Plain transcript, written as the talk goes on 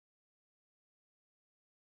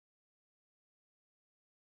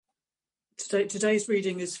Today's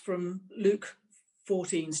reading is from Luke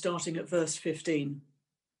 14, starting at verse 15.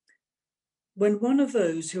 When one of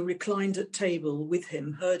those who reclined at table with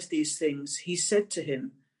him heard these things, he said to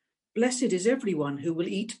him, "Blessed is everyone who will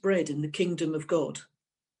eat bread in the kingdom of God."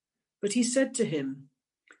 But he said to him,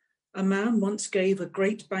 "A man once gave a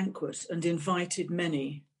great banquet and invited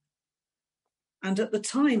many. And at the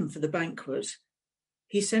time for the banquet,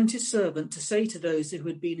 he sent his servant to say to those who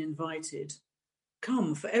had been invited,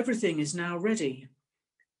 'Come, for everything is now ready.'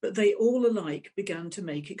 But they all alike began to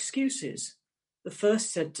make excuses. The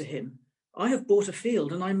first said to him, 'I have bought a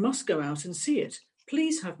field and I must go out and see it.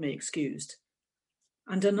 Please have me excused.'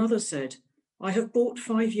 And another said, 'I have bought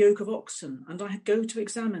 5 yoke of oxen and I go to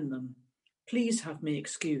examine them. Please have me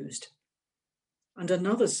excused.' And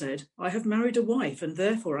another said, 'I have married a wife and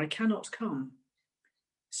therefore I cannot come.'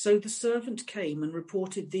 So the servant came and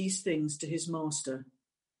reported these things to his master.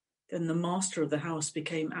 Then the master of the house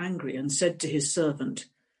became angry and said to his servant,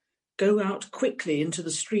 'Go out quickly into the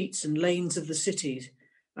streets and lanes of the cities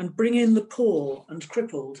and bring in the poor and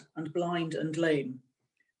crippled and blind and lame.'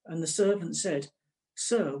 And the servant said,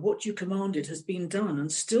 'Sir, what you commanded has been done, and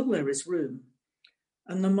still there is room.'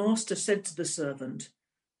 And the master said to the servant,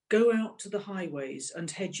 'Go out to the highways and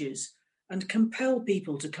hedges and compel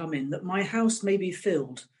people to come in, that my house may be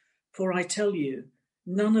filled. For I tell you,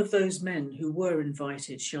 none of those men who were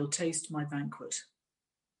invited shall taste my banquet.'"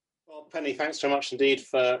 Well, Penny, thanks very much indeed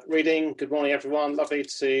for reading. Good morning, everyone. Lovely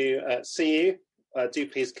to see you. Do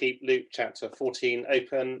please keep Luke chapter 14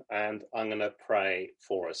 open, and I'm going to pray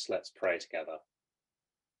for us. Let's pray together.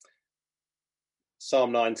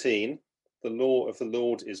 Psalm 19. The law of the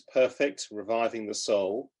Lord is perfect, reviving the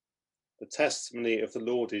soul. The testimony of the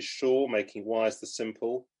Lord is sure, making wise the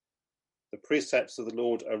simple. The precepts of the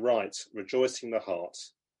Lord are right, rejoicing the heart.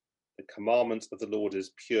 The commandment of the Lord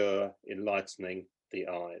is pure, enlightening the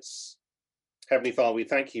eyes. Heavenly Father, we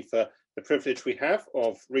thank you for the privilege we have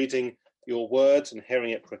of reading your word and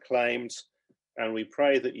hearing it proclaimed. And we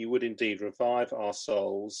pray that you would indeed revive our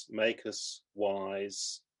souls, make us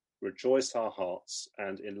wise, rejoice our hearts,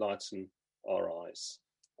 and enlighten our eyes.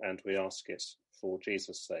 And we ask it for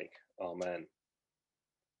Jesus' sake. Amen.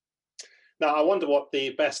 Now, I wonder what the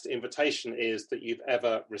best invitation is that you've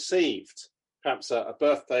ever received. Perhaps a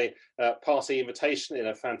birthday party invitation in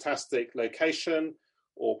a fantastic location,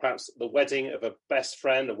 or perhaps the wedding of a best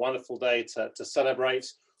friend, a wonderful day to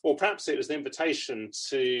celebrate, or perhaps it was an invitation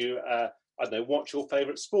to, watch your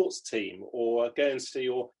favourite sports team, or go and see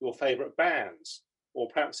your favourite band, or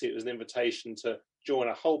perhaps it was an invitation to join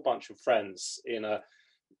a whole bunch of friends in a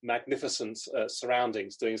magnificent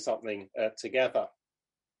surroundings doing something together.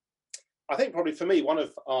 I think probably for me, one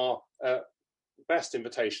of our best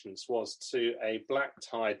invitations was to a black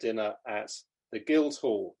tie dinner at the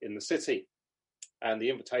Guildhall in the city. And the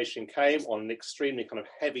invitation came on an extremely kind of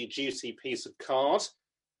heavy duty piece of card.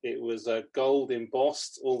 It was gold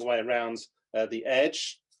embossed all the way around the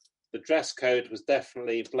edge. The dress code was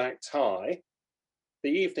definitely black tie. The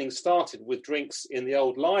evening started with drinks in the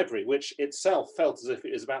old library, which itself felt as if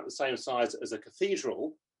it was about the same size as a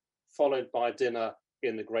cathedral, followed by dinner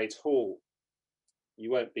in the Great Hall. You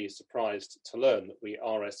won't be surprised to learn that we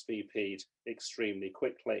RSVP'd extremely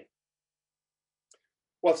quickly.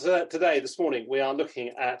 Well, this morning, we are looking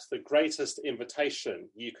at the greatest invitation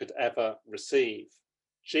you could ever receive,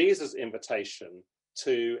 Jesus' invitation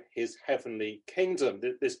to his heavenly kingdom,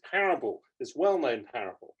 this parable, this well-known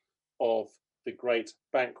parable of the great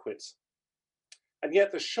banquet. And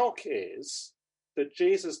yet the shock is that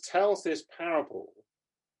Jesus tells this parable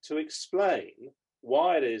to explain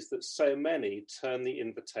why it is that so many turn the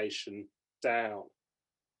invitation down.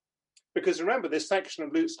 Because remember, this section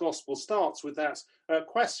of Luke's Gospel starts with that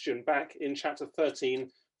question back in chapter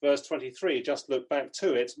 13, verse 23. Just look back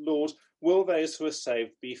to it. Lord, will those who are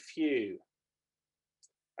saved be few?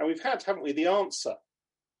 And we've had, haven't we, the answer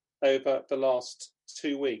over the last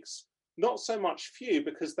 2 weeks. Not so much few,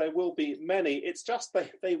 because there will be many. It's just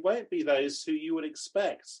they won't be those who you would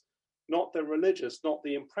expect. Not the religious, not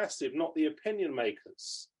the impressive, not the opinion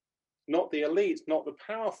makers, not the elite, not the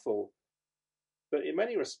powerful, but in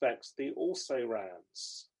many respects, the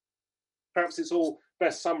also-rans. Perhaps it's all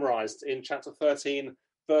best summarized in chapter 13,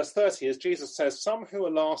 verse 30, as Jesus says, some who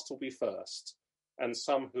are last will be first, and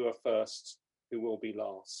some who are first who will be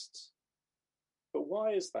last. But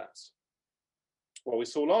why is that? Well, we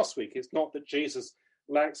saw last week, it's not that Jesus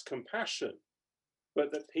lacks compassion,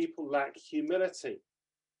 but that people lack humility.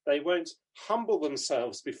 They won't humble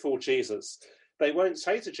themselves before Jesus. They won't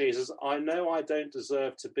say to Jesus, I know I don't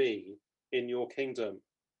deserve to be in your kingdom.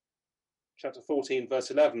 Chapter 14, verse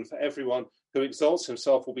 11, for everyone who exalts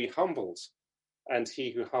himself will be humbled, and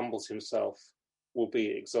he who humbles himself will be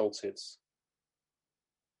exalted.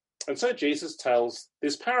 And so Jesus tells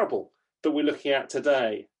this parable that we're looking at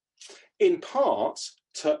today, in part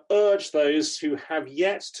to urge those who have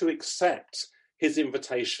yet to accept his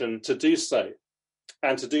invitation to do so,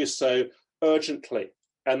 and to do so urgently.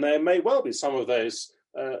 And there may well be some of those,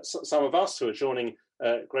 some of us who are joining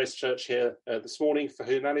Grace Church here this morning, for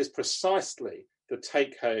whom that is precisely the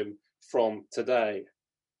take home from today.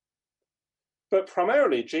 But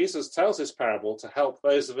primarily, Jesus tells this parable to help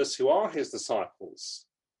those of us who are his disciples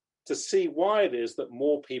to see why it is that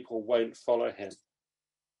more people won't follow him,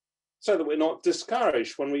 so that we're not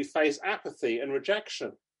discouraged when we face apathy and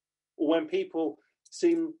rejection, or when people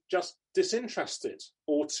seem just disinterested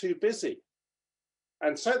or too busy,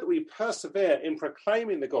 and so that we persevere in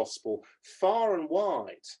proclaiming the gospel far and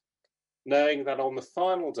wide, knowing that on the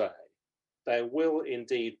final day there will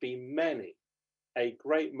indeed be many, a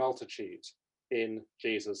great multitude in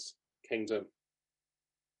Jesus' kingdom.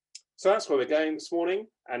 So that's where we're going this morning.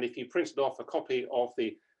 And if you printed off a copy of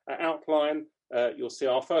the outline, you'll see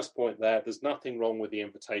our first point there. There's nothing wrong with the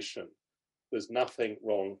invitation. There's nothing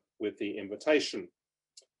wrong with the invitation.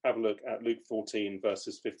 Have a look at Luke 14,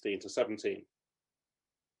 verses 15 to 17.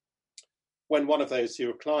 When one of those who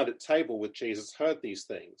reclined at table with Jesus heard these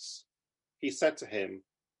things, he said to him,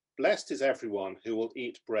 "Blessed is everyone who will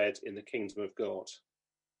eat bread in the kingdom of God."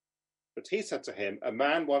 But he said to him, "A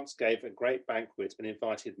man once gave a great banquet and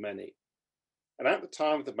invited many. And at the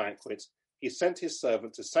time of the banquet, he sent his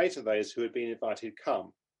servant to say to those who had been invited,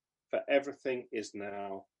 'Come, for everything is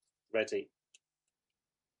now ready.'"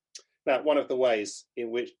 Now, one of the ways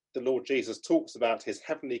in which the Lord Jesus talks about his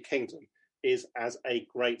heavenly kingdom is as a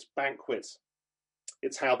great banquet.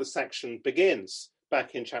 It's how the section begins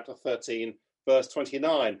back in chapter 13, verse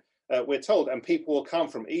 29. We're told, "And people will come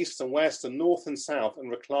from east and west and north and south and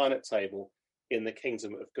recline at table in the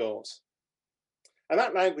kingdom of God." And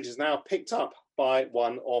that language is now picked up by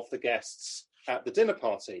one of the guests at the dinner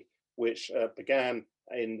party, which began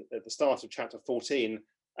at the start of chapter 14,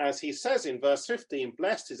 as he says in verse 15,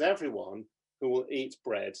 "Blessed is everyone who will eat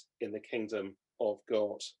bread in the kingdom of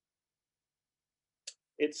God."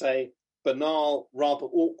 It's a banal, rather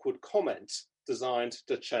awkward comment designed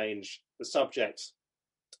to change the subject.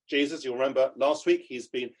 Jesus, you'll remember last week, he's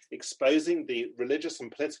been exposing the religious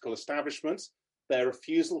and political establishment, their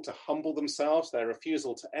refusal to humble themselves, their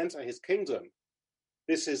refusal to enter his kingdom.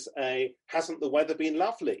 This is a "hasn't the weather been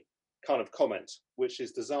lovely" kind of comment, which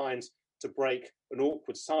is designed to break an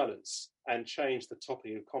awkward silence and change the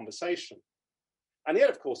topic of conversation. And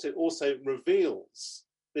yet, of course, it also reveals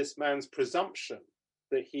this man's presumption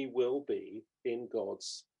that he will be in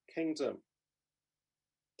God's kingdom.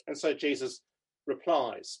 And so Jesus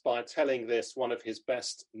replies by telling this one of his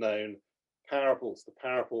best known parables, the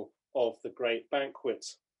parable of the great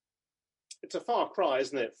banquet. It's a far cry,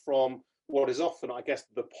 isn't it, from what is often, I guess,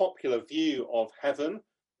 the popular view of heaven,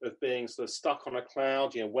 of being sort of stuck on a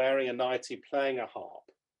cloud, wearing a nightie, playing a harp.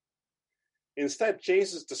 Instead,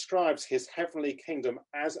 Jesus describes his heavenly kingdom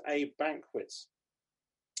as a banquet,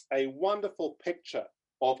 a wonderful picture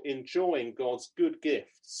of enjoying God's good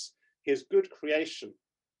gifts, his good creation.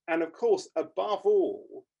 And of course, above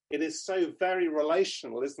all, it is so very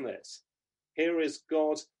relational, isn't it? Here is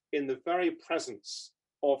God in the very presence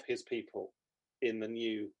of his people in the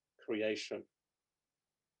new creation.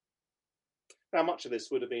 Now, much of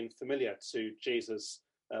this would have been familiar to Jesus'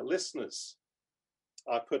 listeners.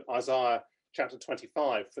 I put Isaiah chapter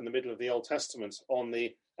 25 from the middle of the Old Testament on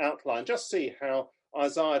the outline. Just see how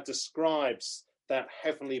Isaiah describes that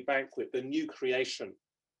heavenly banquet, the new creation,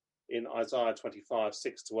 in Isaiah 25,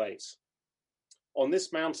 6-8. "On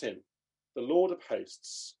this mountain, the Lord of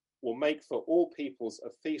hosts will make for all peoples a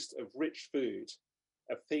feast of rich food,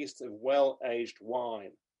 a feast of well-aged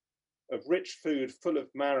wine, of rich food full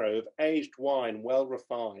of marrow, of aged wine well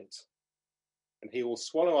refined. And he will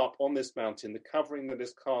swallow up on this mountain the covering that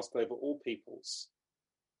is cast over all peoples,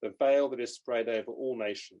 the veil that is spread over all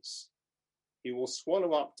nations. He will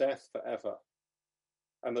swallow up death forever.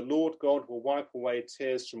 And the Lord God will wipe away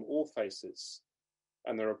tears from all faces,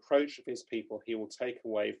 and the reproach of his people he will take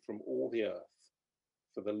away from all the earth,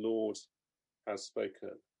 for the Lord has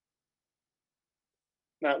spoken."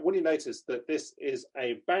 Now, will you notice that this is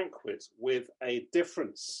a banquet with a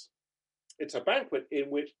difference? It's a banquet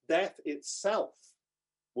in which death itself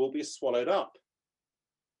will be swallowed up.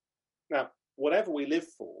 Now, whatever we live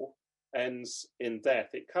for ends in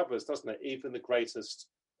death. It covers, doesn't it, even the greatest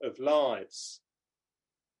of lives.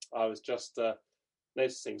 I was just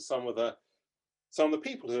noticing some of the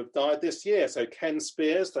people who have died this year. So Ken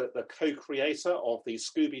Spears, the co-creator of the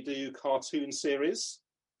Scooby-Doo cartoon series,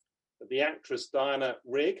 the actress Diana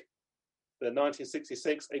Rigg, the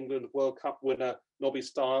 1966 England World Cup winner Nobby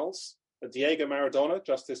Stiles, Diego Maradona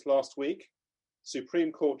just this last week,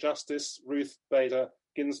 Supreme Court Justice Ruth Bader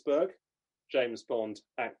Ginsburg, James Bond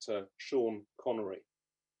actor Sean Connery.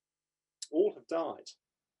 All have died.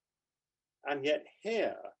 And yet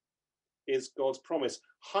here is God's promise,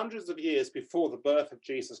 hundreds of years before the birth of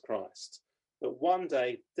Jesus Christ, that one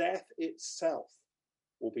day death itself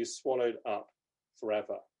will be swallowed up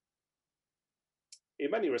forever.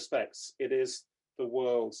 In many respects, it is the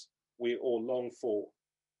world we all long for.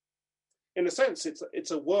 In a sense,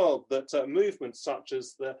 it's a world that movements such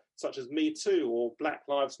as Me Too or Black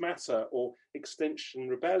Lives Matter or Extinction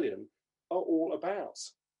Rebellion are all about.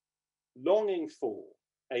 Longing for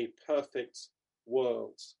a perfect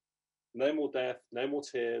world. No more death, no more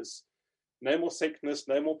tears, no more sickness,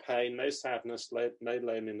 no more pain, no sadness, no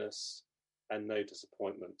loneliness, and no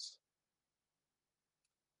disappointment.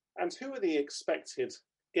 And who are the expected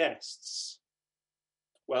guests?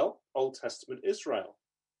 Well, Old Testament Israel,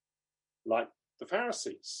 like the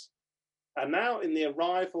Pharisees. And now in the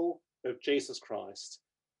arrival of Jesus Christ,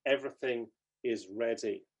 everything is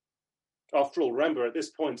ready. After all, remember, at this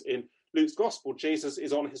point in Luke's Gospel, Jesus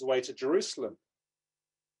is on his way to Jerusalem.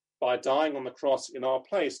 By dying on the cross in our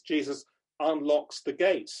place, Jesus unlocks the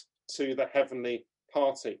gate to the heavenly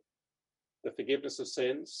party. The forgiveness of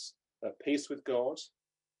sins, peace with God,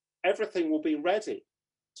 everything will be ready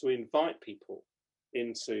to invite people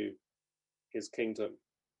into his kingdom.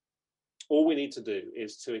 All we need to do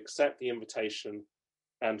is to accept the invitation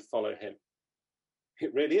and follow him.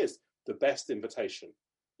 It really is the best invitation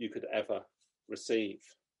you could ever receive.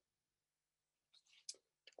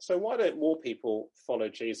 So why don't more people follow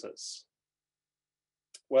Jesus?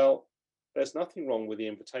 Well, there's nothing wrong with the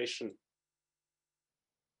invitation.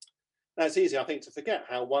 Now, it's easy, I think, to forget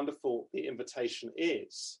how wonderful the invitation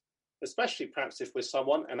is, especially perhaps if we're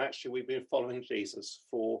someone, and actually we've been following Jesus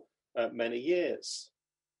for many years.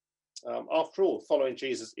 After all, following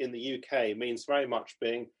Jesus in the UK means very much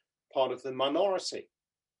being part of the minority,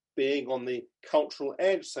 being on the cultural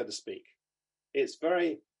edge, so to speak. It's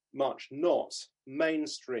very much not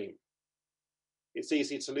mainstream. It's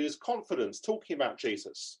easy to lose confidence talking about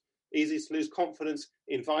Jesus, easy to lose confidence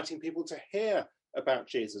inviting people to hear about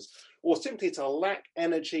Jesus, or simply to lack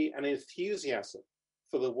energy and enthusiasm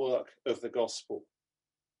for the work of the gospel.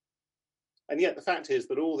 And yet the fact is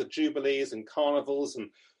that all the jubilees and carnivals and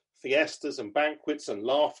fiestas and banquets and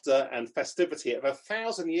laughter and festivity of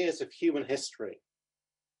 1,000 years of human history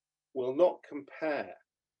will not compare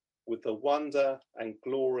with the wonder and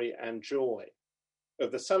glory and joy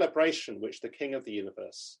of the celebration which the King of the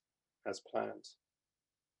universe has planned.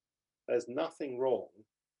 There's nothing wrong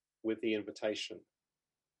with the invitation.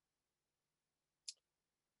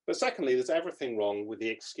 But secondly, there's everything wrong with the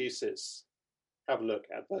excuses. Have a look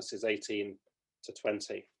at verses 18 to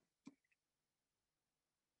 20.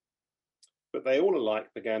 But they all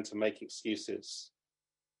alike began to make excuses.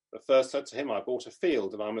 The first said to him, I bought a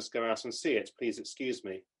field and I must go out and see it. Please excuse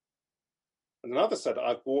me. And another said,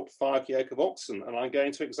 I've bought 5 yoke of oxen and I'm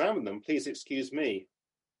going to examine them. Please excuse me.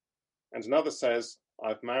 And another says,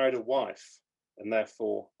 I've married a wife and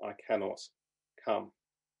therefore I cannot come.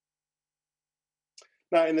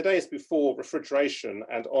 Now, in the days before refrigeration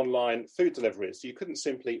and online food deliveries, you couldn't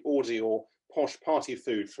simply order your posh party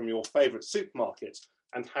food from your favourite supermarket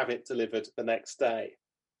and have it delivered the next day.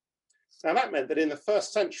 Now, that meant that in the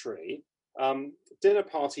first century, dinner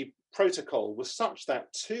party protocol was such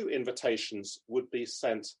that 2 invitations would be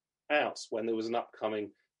sent out when there was an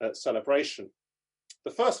upcoming celebration.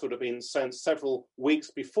 The first would have been sent several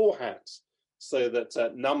weeks beforehand so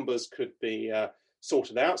that numbers could be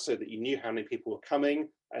sorted out, so that you knew how many people were coming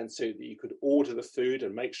and so that you could order the food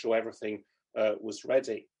and make sure everything was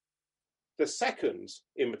ready. The second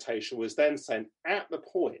invitation was then sent at the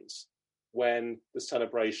point when the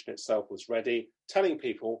celebration itself was ready, telling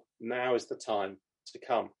people now is the time to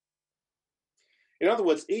come. In other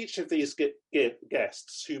words, each of these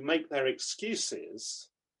guests who make their excuses,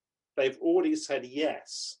 they've already said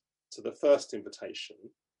yes to the first invitation.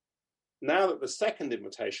 Now that the second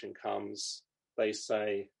invitation comes, they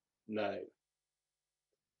say no.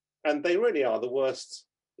 And they really are the worst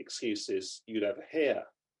excuses you'd ever hear.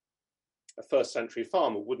 A first century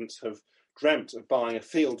farmer wouldn't have dreamt of buying a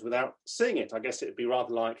field without seeing it. I guess it'd be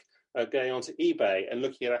rather like going onto eBay and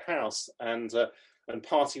looking at a house and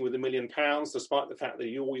parting with £1 million, despite the fact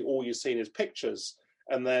that all you've seen is pictures,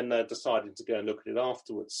 and then deciding to go and look at it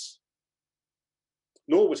afterwards.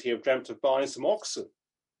 Nor would he have dreamt of buying some oxen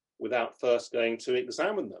without first going to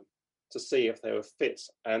examine them to see if they were fit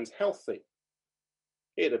and healthy.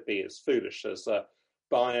 It'd be as foolish as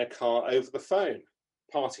buy a car over the phone,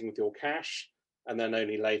 parting with your cash, and then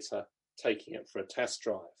only later taking it for a test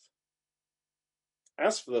drive.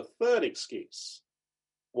 As for the third excuse,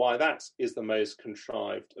 why, that is the most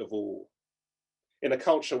contrived of all. In a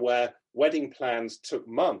culture where wedding plans took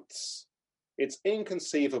months, it's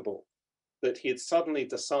inconceivable that he'd suddenly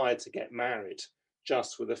decide to get married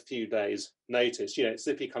just with a few days' notice. It's as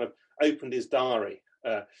if he kind of opened his diary,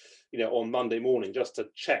 on Monday morning just to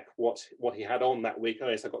check what he had on that week. So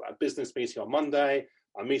I've got that business meeting on Monday.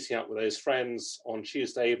 I'm meeting up with those friends on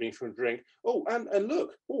Tuesday evening for a drink. Oh, and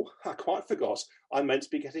look, I quite forgot. I'm meant to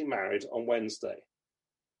be getting married on Wednesday.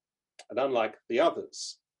 And unlike the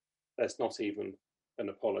others, there's not even an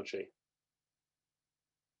apology.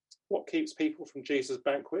 What keeps people from Jesus'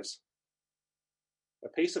 banquet? A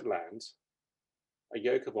piece of land, a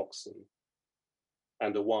yoke of oxen,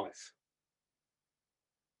 and a wife.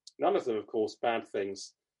 None of them, of course, bad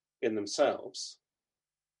things in themselves.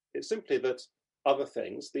 It's simply that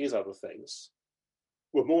these other things,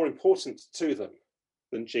 were more important to them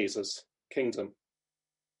than Jesus' kingdom.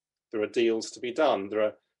 There are deals to be done. There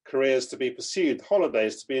are careers to be pursued,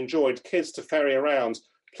 holidays to be enjoyed, kids to ferry around,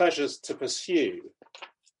 pleasures to pursue,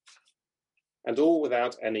 and all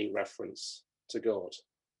without any reference to God.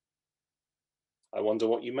 I wonder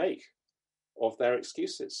what you make of their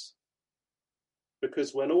excuses.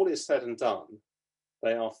 Because when all is said and done,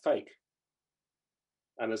 they are fake.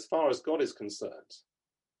 And as far as God is concerned,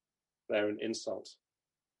 they're an insult.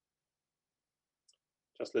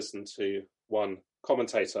 Just listen to one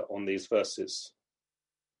commentator on these verses.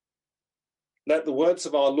 Let the words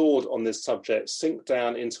of our Lord on this subject sink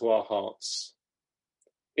down into our hearts.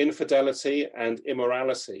 Infidelity and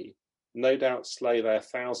immorality no doubt slay their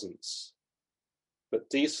thousands, but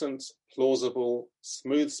decent, plausible,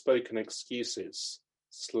 smooth-spoken excuses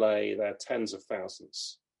slay their tens of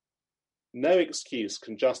thousands. No excuse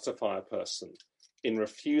can justify a person in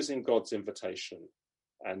refusing God's invitation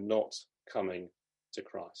and not coming to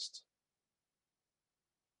Christ.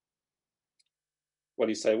 Well,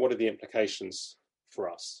 you say, what are the implications for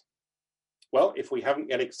us? Well, if we haven't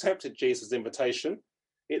yet accepted Jesus' invitation,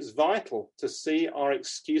 it's vital to see our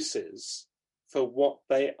excuses for what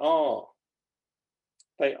they are.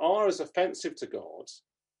 They are as offensive to God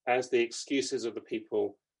as the excuses of the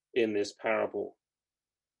people in this parable.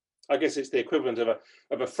 I guess it's the equivalent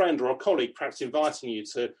of a friend or a colleague perhaps inviting you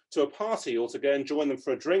to a party or to go and join them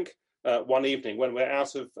for a drink one evening when we're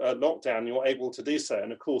out of lockdown. You're able to do so,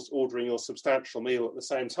 and of course ordering your substantial meal at the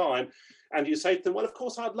same time. And you say to them, well, of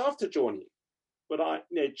course I'd love to join you, but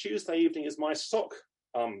Tuesday evening is my sock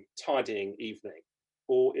tidying evening,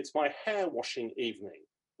 or it's my hair washing evening,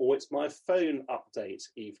 or it's my phone update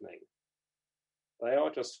evening. They are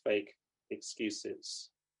just fake excuses.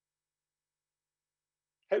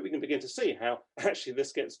 Hope we can begin to see how actually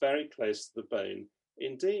this gets very close to the bone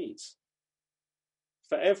indeed.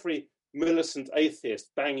 For every militant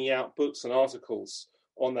atheist banging out books and articles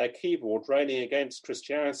on their keyboard railing against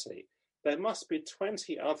Christianity, there must be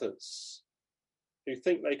 20 others who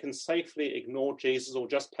think they can safely ignore Jesus or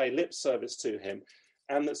just pay lip service to him,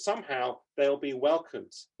 and that somehow they'll be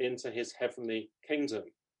welcomed into his heavenly kingdom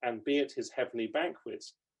and be at his heavenly banquet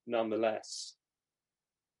nonetheless.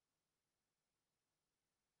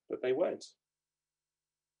 But they won't.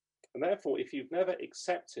 And therefore, if you've never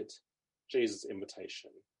accepted Jesus'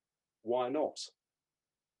 invitation, why not?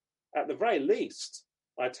 At the very least,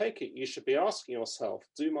 I take it you should be asking yourself,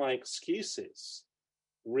 do my excuses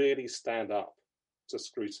really stand up to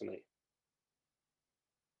scrutiny?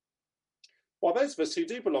 While those of us who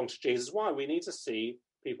do belong to Jesus, why we need to see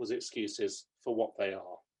people's excuses for what they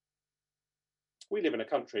are. We live in a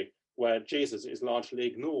country where Jesus is largely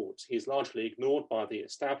ignored. He's largely ignored by the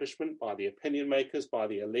establishment, by the opinion makers, by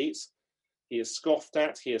the elites. He is scoffed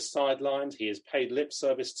at, he is sidelined, he is paid lip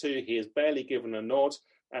service to, he is barely given a nod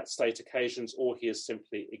at state occasions, or he is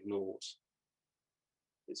simply ignored.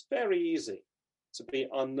 It's very easy to be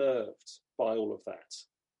unnerved by all of that.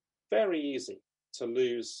 Very easy to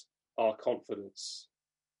lose our confidence.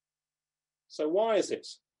 So why is it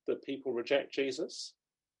that people reject Jesus?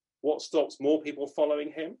 What stops more people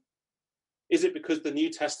following him? Is it because the New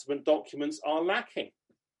Testament documents are lacking?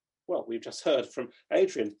 Well, we've just heard from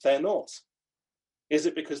Adrian, they're not. Is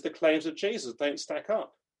it because the claims of Jesus don't stack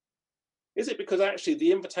up? Is it because actually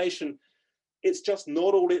the invitation, it's just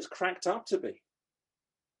not all it's cracked up to be?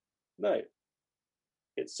 No,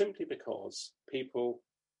 it's simply because people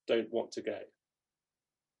don't want to go.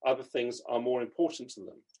 Other things are more important to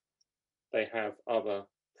them. They have other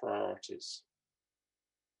priorities.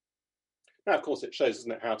 Now, of course, it shows,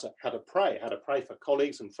 doesn't it, how to pray for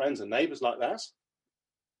colleagues and friends and neighbours like that.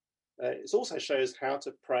 it also shows how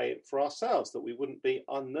to pray for ourselves, that we wouldn't be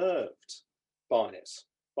unnerved by it,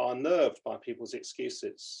 unnerved by people's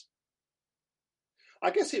excuses. I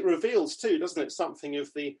guess it reveals too, doesn't it, something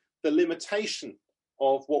of the limitation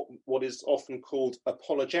of what is often called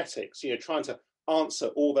apologetics, trying to answer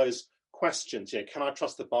all those questions. Can I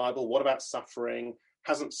trust the Bible? What about suffering?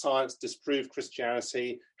 Hasn't science disproved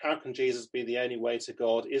Christianity? How can Jesus be the only way to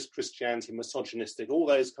God? Is Christianity misogynistic? All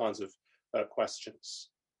those kinds of questions.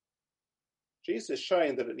 Jesus is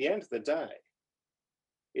showing that at the end of the day,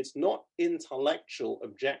 it's not intellectual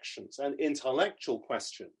objections and intellectual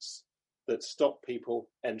questions that stop people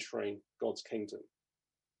entering God's kingdom.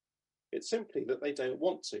 It's simply that they don't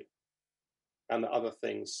want to, and that other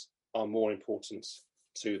things are more important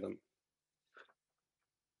to them.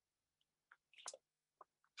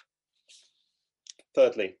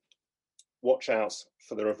 Thirdly, watch out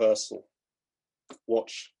for the reversal.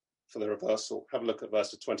 Watch for the reversal. Have a look at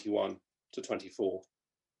verses 21 to 24.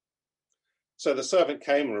 So the servant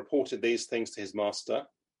came and reported these things to his master.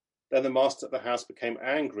 Then the master of the house became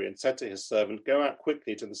angry and said to his servant, "Go out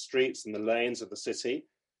quickly to the streets and the lanes of the city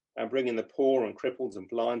and bring in the poor and crippled and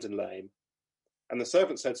blind and lame." And the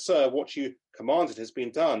servant said, "Sir, what you commanded has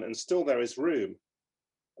been done, and still there is room."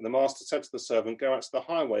 And the master said to the servant, "Go out to the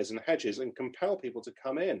highways and hedges and compel people to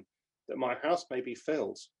come in, that my house may be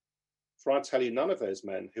filled. For I tell you, none of those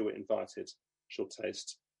men who were invited shall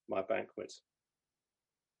taste my banquet."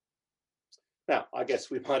 Now, I guess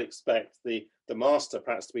we might expect the master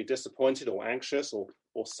perhaps to be disappointed or anxious or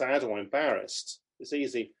sad or embarrassed. It's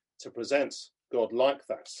easy to present God like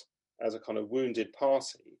that, as a kind of wounded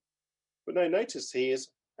party. But no, notice he is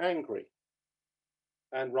angry,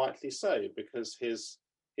 and rightly so, because his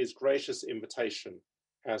gracious invitation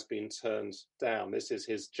has been turned down. This is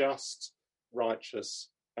his just, righteous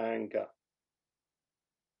anger.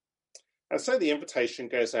 And so the invitation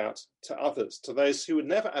goes out to others, to those who would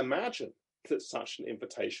never imagine that such an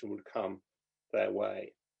invitation would come their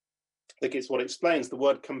way. I think it's what explains the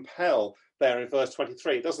word compel there in verse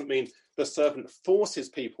 23. It doesn't mean the servant forces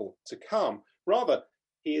people to come. Rather,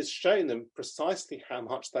 he is showing them precisely how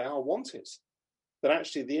much they are wanted, that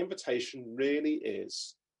actually the invitation really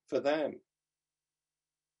is for them.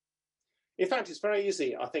 In fact, it's very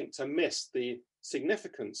easy, I think, to miss the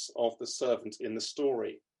significance of the servant in the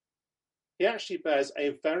story. He actually bears a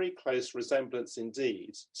very close resemblance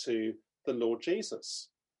indeed to the Lord Jesus.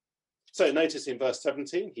 So notice in verse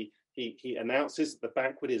 17, he announces that the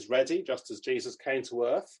banquet is ready, just as Jesus came to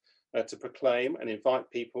earth to proclaim and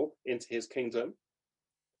invite people into his kingdom.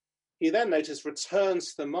 He then, notice,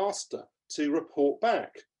 returns to the master to report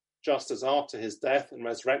back, just as after his death and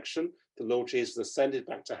resurrection, the Lord Jesus ascended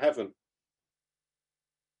back to heaven.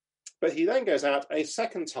 But he then goes out a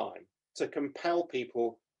second time to compel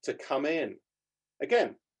people to come in.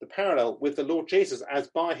 Again, the parallel with the Lord Jesus, as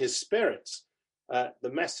by his Spirit, the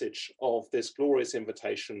message of this glorious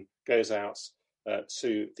invitation goes out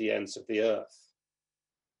to the ends of the earth.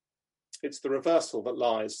 It's the reversal that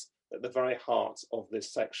lies at the very heart of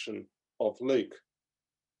this section of Luke.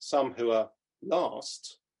 Some who are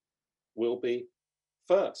last will be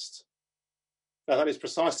first. Now, that is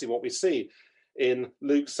precisely what we see in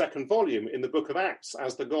Luke's second volume in the book of Acts,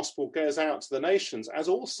 as the gospel goes out to the nations, as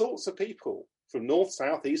all sorts of people from north,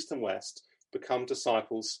 south, east and west become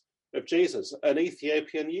disciples of Jesus. An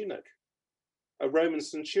Ethiopian eunuch, a Roman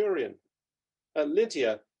centurion,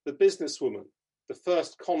 Lydia, the businesswoman, the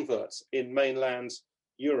first convert in mainland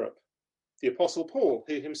Europe, the Apostle Paul,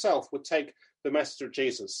 who himself would take the message of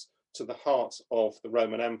Jesus to the heart of the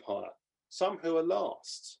Roman Empire. Some who are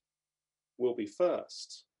last will be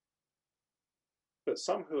first, but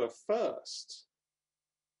some who are first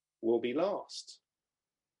will be last.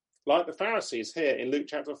 Like the Pharisees here in Luke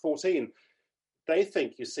chapter 14, they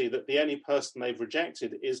think, you see, that the only person they've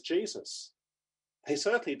rejected is Jesus. They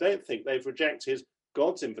certainly don't think they've rejected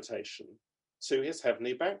God's invitation to his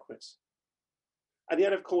heavenly banquet. And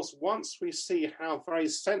yet, of course, once we see how very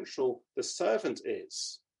central the servant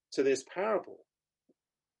is to this parable,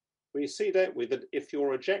 we see, don't we, that if you're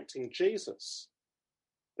rejecting Jesus,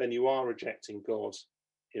 then you are rejecting God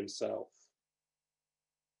himself.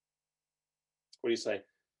 What do you say?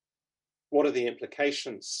 What are the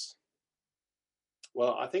implications?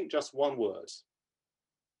 Well, I think just one word: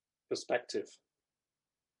 perspective.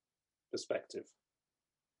 Perspective.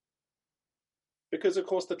 Because, of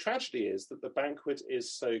course, the tragedy is that the banquet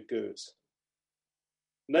is so good.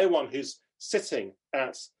 No one who's sitting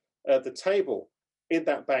at the table in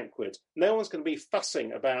that banquet, no one's going to be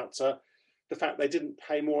fussing about the fact they didn't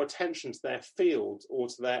pay more attention to their field or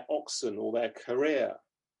to their oxen or their career.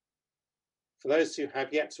 For those who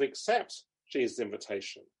have yet to accept Jesus'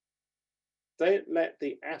 invitation, don't let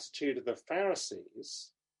the attitude of the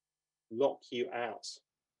Pharisees lock you out.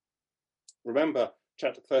 Remember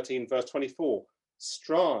chapter 13, verse 24,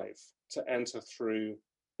 strive to enter through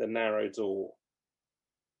the narrow door.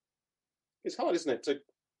 It's hard, isn't it,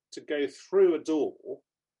 to go through a door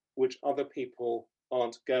which other people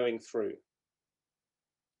aren't going through.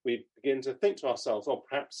 We begin to think to ourselves, oh,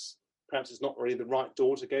 perhaps it's not really the right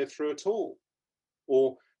door to go through at all.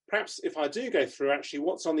 Or perhaps if I do go through, actually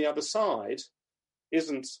what's on the other side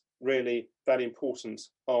isn't really that important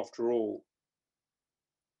after all.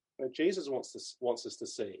 But Jesus wants us to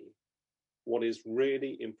see what is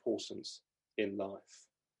really important in life.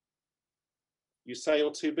 You say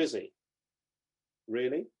you're too busy.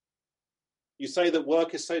 Really? You say that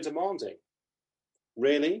work is so demanding.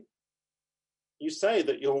 Really? You say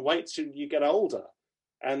that you'll wait till you get older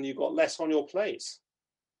and you've got less on your plate.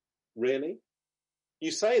 Really?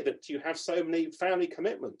 You say that you have so many family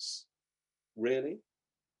commitments. Really?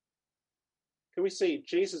 Can we see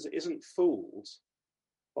Jesus isn't fooled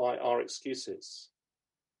by our excuses?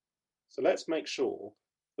 So let's make sure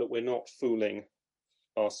that we're not fooling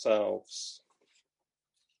ourselves.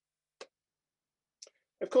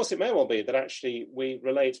 Of course, it may well be that actually we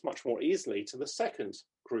relate much more easily to the second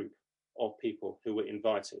group of people who were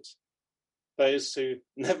invited. Those who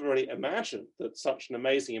never really imagined that such an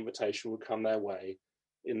amazing invitation would come their way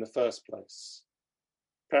in the first place.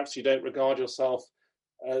 Perhaps you don't regard yourself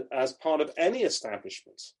as part of any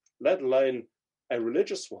establishment, let alone a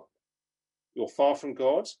religious one. You're far from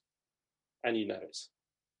God, and you know it.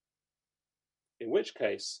 In which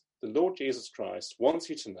case, the Lord Jesus Christ wants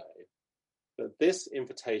you to know that this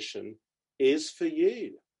invitation is for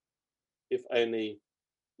you, if only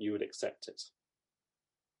you would accept it.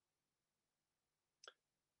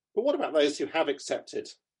 But what about those who have accepted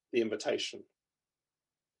the invitation?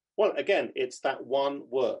 Well, again, it's that one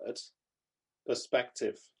word,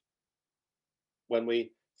 perspective. When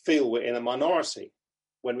we feel we're in a minority,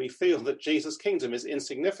 when we feel that Jesus' kingdom is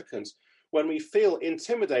insignificant, when we feel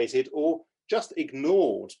intimidated or just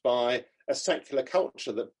ignored by a secular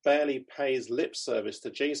culture that barely pays lip service to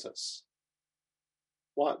Jesus.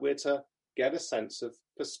 Why, we're to get a sense of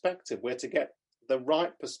perspective. We're to get the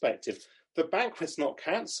right perspective. The banquet's not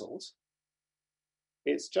cancelled.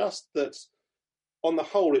 It's just that on the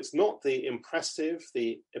whole, it's not the impressive,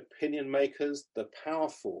 the opinion makers, the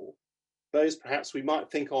powerful, those perhaps we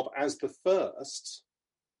might think of as the first,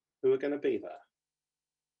 who are going to be there.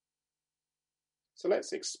 So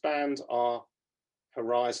let's expand our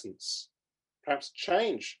horizons, perhaps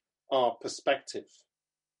change our perspective,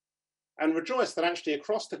 and rejoice that actually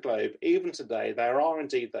across the globe, even today, there are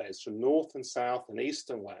indeed those from north and south and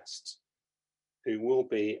east and west who will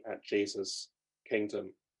be at Jesus'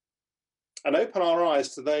 kingdom. And open our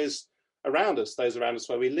eyes to those around us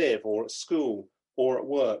where we live or at school or at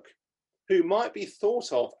work, who might be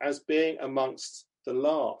thought of as being amongst the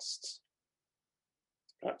last.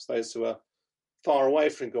 Perhaps those who are far away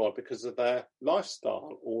from God because of their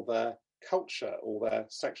lifestyle or their culture or their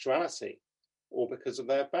sexuality or because of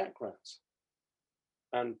their background.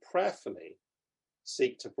 And prayerfully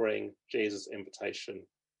seek to bring Jesus' invitation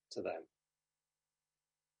to them.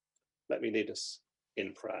 Let me lead us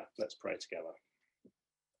in prayer. Let's pray together.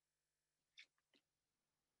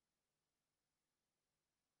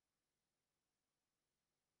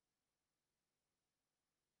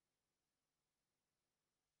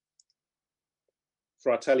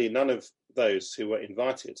 For I tell you, none of those who were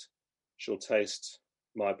invited shall taste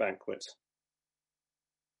my banquet.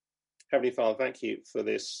 Heavenly Father, thank you for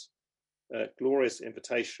this glorious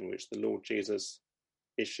invitation which the Lord Jesus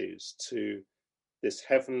issues to this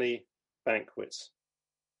heavenly banquet.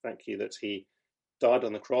 Thank you that he died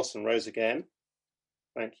on the cross and rose again.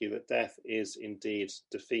 Thank you that death is indeed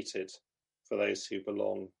defeated for those who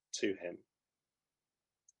belong to him.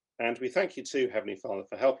 And we thank you too, Heavenly Father,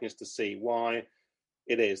 for helping us to see why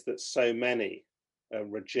it is that so many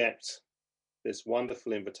reject this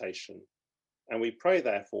wonderful invitation. And we pray,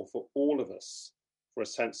 therefore, for all of us, for a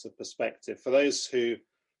sense of perspective, for those who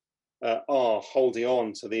are holding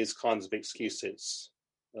on to these kinds of excuses.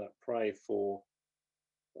 Pray for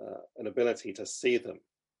an ability to see them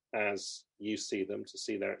as you see them, to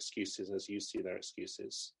see their excuses as you see their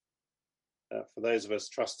excuses. For those of us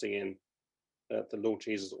trusting in the Lord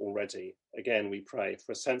Jesus already, again, we pray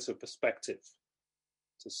for a sense of perspective,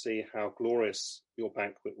 to see how glorious your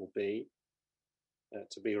banquet will be,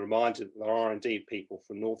 to be reminded that there are indeed people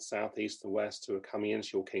from north, south, east and west who are coming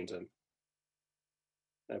into your kingdom.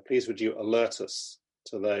 Please would you alert us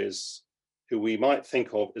to those who we might think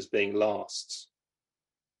of as being last,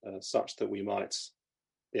 such that we might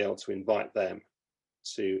be able to invite them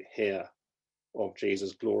to hear of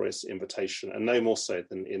Jesus' glorious invitation, and no more so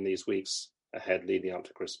than in these weeks ahead leading up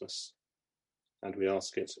to Christmas. And we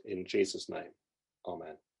ask it in Jesus' name.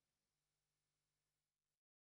 Amen.